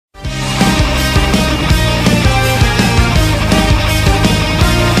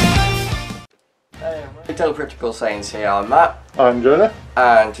Hello Britical Saiyans here, I'm Matt. I'm Jonah.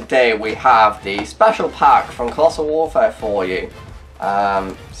 And today we have the special pack from Colossal Warfare for you.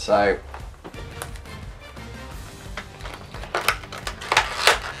 So...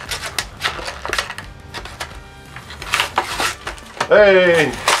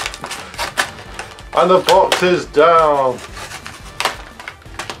 Hey! And the box is down.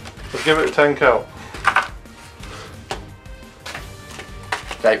 Let's give it a 10 count.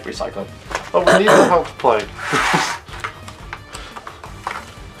 Okay, recycling. Oh, we need the how to play.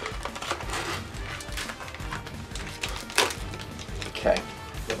 Okay.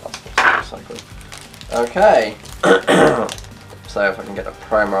 Recycling. Okay. So if I can get the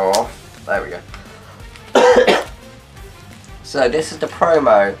promo off. There we go. So this is the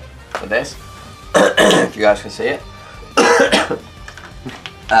promo for this. If you guys can see it.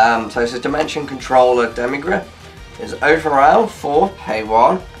 So it's a Dimension Controller Demigra. It's overall for pay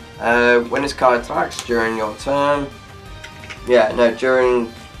 1. When this card attacks during your turn,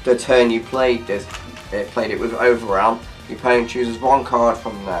 during the turn you played this, played it with overall. Your opponent chooses one card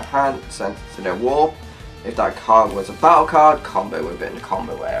from their hand, sent it to their wall. If that card was a battle card, combo within the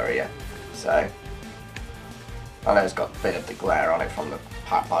combo area. So I know it's got a bit of the glare on it from the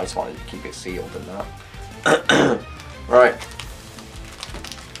pack, but I just wanted to keep it sealed and that. Right.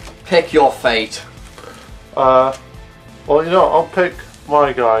 Pick your fate. Well, you know, I'll pick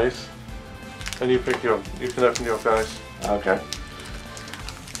my guys, and you pick your. You can open your guys. Okay.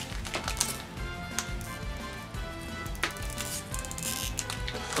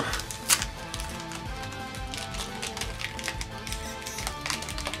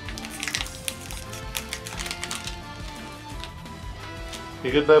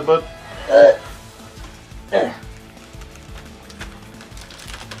 You good there, bud? Get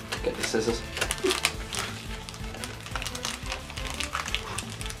the scissors.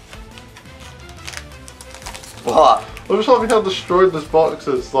 What? I just love how destroyed this box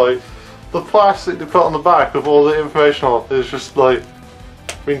is. Like, the plastic they put on the back with all the information on it is just like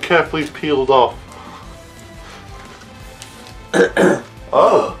been carefully peeled off.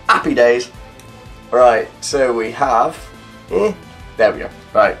 Oh! Happy days. Right, so we have... there we go.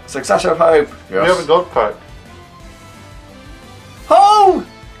 Right, Successor of Hope. We have a god pack. Oh!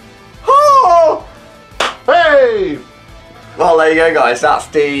 Oh! Hey! Well, there you go, guys. That's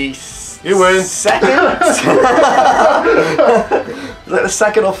the... You win. Second? Is it the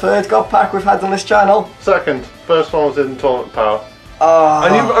second or third god pack we've had on this channel? Second. First one was in Tournament Power. Oh.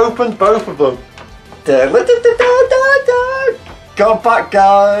 And you've opened both of them. God pack,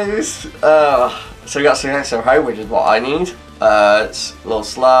 guys. So we got Successor of Hope, which is what I need. It's a little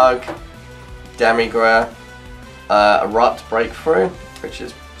slug, Demigra, a Rot Breakthrough, which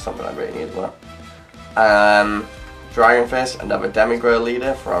is something I really need as well. Dragon Fist, another Demigra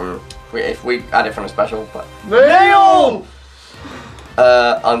leader from, if we add it from a special, but Nail!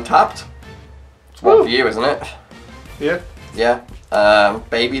 Untapped. It's one for you, isn't it? Yeah. Yeah.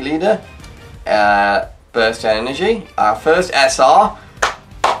 Baby leader, Burst Energy, our first SR.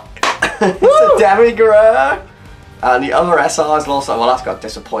 It's a Demigra. And the other SR is also, well, that's got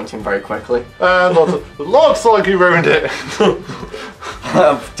disappointing very quickly. And looks like you ruined it.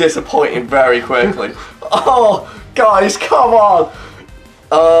 Disappointing very quickly. Oh, guys, come on.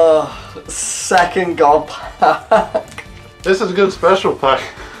 Second god pack. This is a good special pack.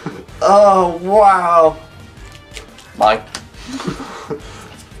 Oh, wow. Mine.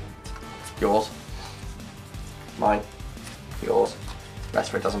 Yours. Mine. Yours. Rest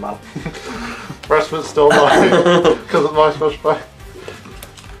of it doesn't matter. Rest of it's still mine, because it's my special pack.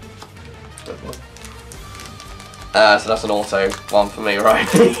 So that's an auto one for me, right?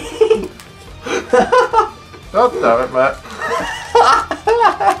 God damn it, Matt.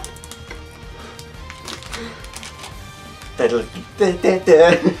 I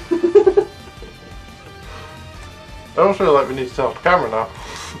don't feel like we need to turn off the camera now.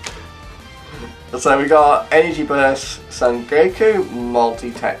 So we got Energy Burst, Son Goku,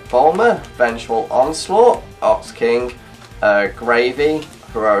 Multi-Tech Bomber, Vengeful Onslaught, Ox King, Gravy,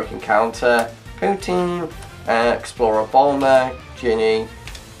 Heroic Encounter, Poutine, Explorer Bomber, Ginny,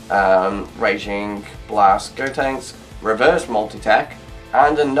 Raging Blast Gotenks, Reverse Multi-Tech,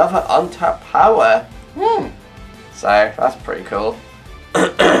 and another untapped power. So that's pretty cool.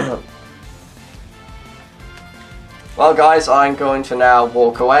 Well, guys, I'm going to now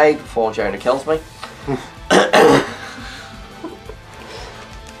walk away before Jonah kills me.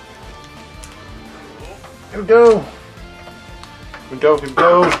 Here we go. Here we go, here we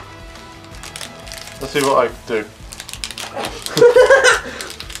go. Let's see what I can do.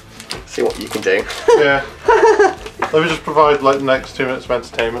 See what you can do. Yeah. Let me just provide like the next 2 minutes of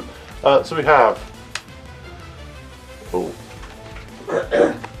entertainment. So we have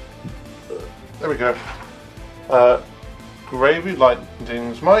go. Gravy,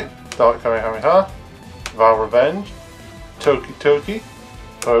 Lightning's Might, Dark Kamehameha, Val Revenge, Toki Toki,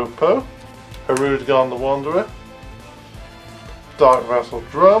 Popo, Harudagon the Wanderer, Dark Vessel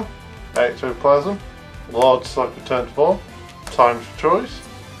Drum, Ectoplasm, Large Slug Return to Form, Time's Choice,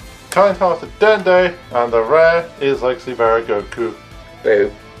 Kind-Hearted Dende, and the rare is Legacy Bearer Goku.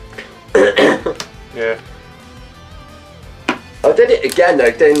 Boo. Yeah. I did it again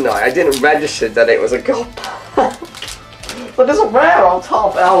though, didn't I? I didn't register that it was a god pack. But there's a rare on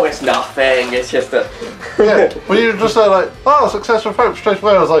top. Oh, it's nothing. It's just a... Yeah, when you just said like, oh, success with hope straight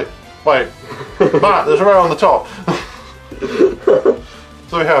away, I was like, wait, Matt, there's a rare on the top.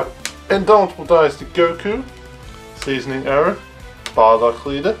 So we have Indomitable Dynasty Goku, Seasoning Error, Bardock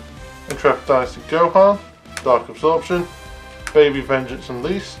Leader, Intrepid Dynasty Gohan, Dark Absorption, Baby Vengeance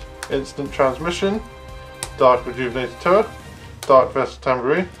Unleashed, Instant Transmission, Dark Rejuvenated Toad, Dark Vessel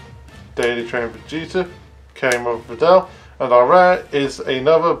Tambourine, Daily Train Vegeta, K-Mother Videl, and our rare is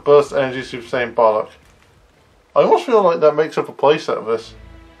another Burst Energy Super Saiyan Bardock. I almost feel like that makes up a playset of this.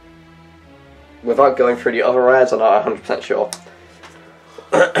 Without going through the other rares, I'm not 100% sure.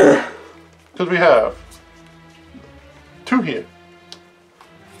 Because we have 2 here.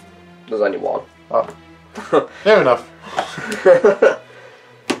 There's only 1. Oh. Fair enough.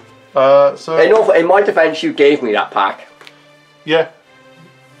 So in my defense, you gave me that pack. Yeah.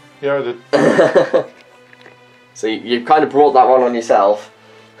 Yeah, I did. So you kind of brought that one on yourself.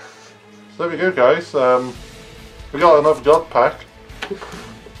 So there we go, guys. We got another god pack.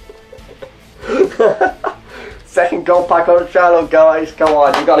 Second gold pack on the channel, guys. Come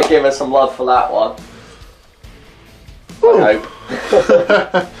on, you got to give us some love for that one. I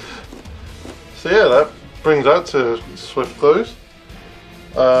hope. So yeah, that brings that to swift close.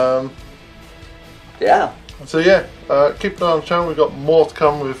 Yeah. So yeah, keep an eye on the channel. We've got more to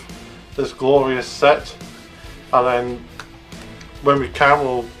come with this glorious set, and then when we can,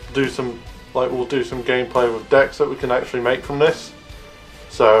 we'll do some gameplay with decks that we can actually make from this.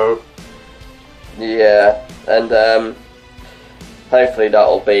 So yeah, and hopefully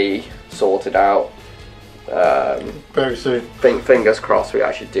that'll be sorted out very soon. Fingers crossed we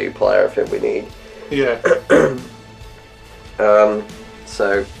actually do play everything we need. Yeah.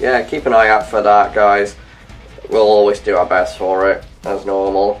 So yeah, keep an eye out for that, guys. We'll always do our best for it, as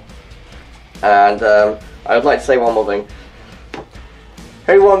normal. And I would like to say one more thing.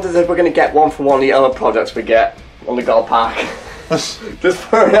 Who wonders if we're going to get one from one of the other products we get on the gold pack? Just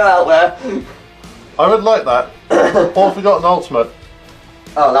putting it out there. I would like that. Or if we got an ultimate.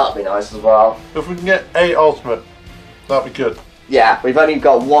 Oh, that'd be nice as well. If we can get a ultimate, that'd be good. Yeah, we've only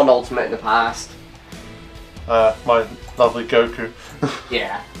got one ultimate in the past. My lovely Goku.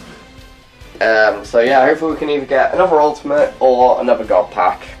 Yeah. So yeah, hopefully we can either get another ultimate or another god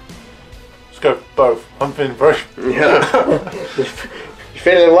pack. Let's go for both. I'm feeling very... Yeah. You're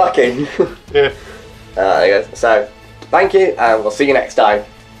feeling lucky. Yeah. So, thank you, and we'll see you next time.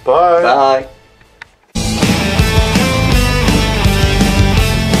 Bye. Bye.